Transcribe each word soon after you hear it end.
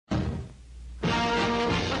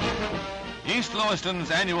East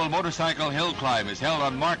Lewiston's annual motorcycle hill climb is held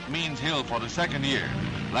on Mark Means Hill for the second year.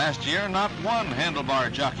 Last year, not one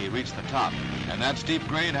handlebar jockey reached the top, and that steep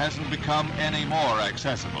grade hasn't become any more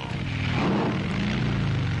accessible.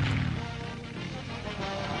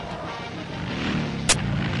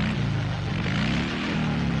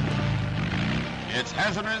 It's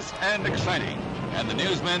hazardous and exciting, and the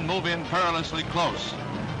newsmen move in perilously close.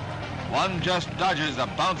 One just dodges a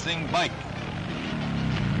bouncing bike.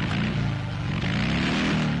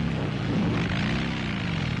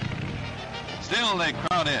 Still they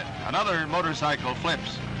crowd in. Another motorcycle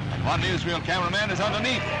flips, and one newsreel cameraman is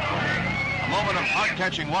underneath. A moment of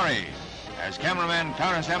heart-catching worry as cameraman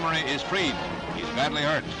Taras Emery is freed. He's badly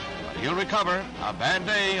hurt, but he'll recover. A bad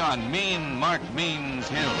day on mean Mark Means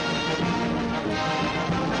Hill.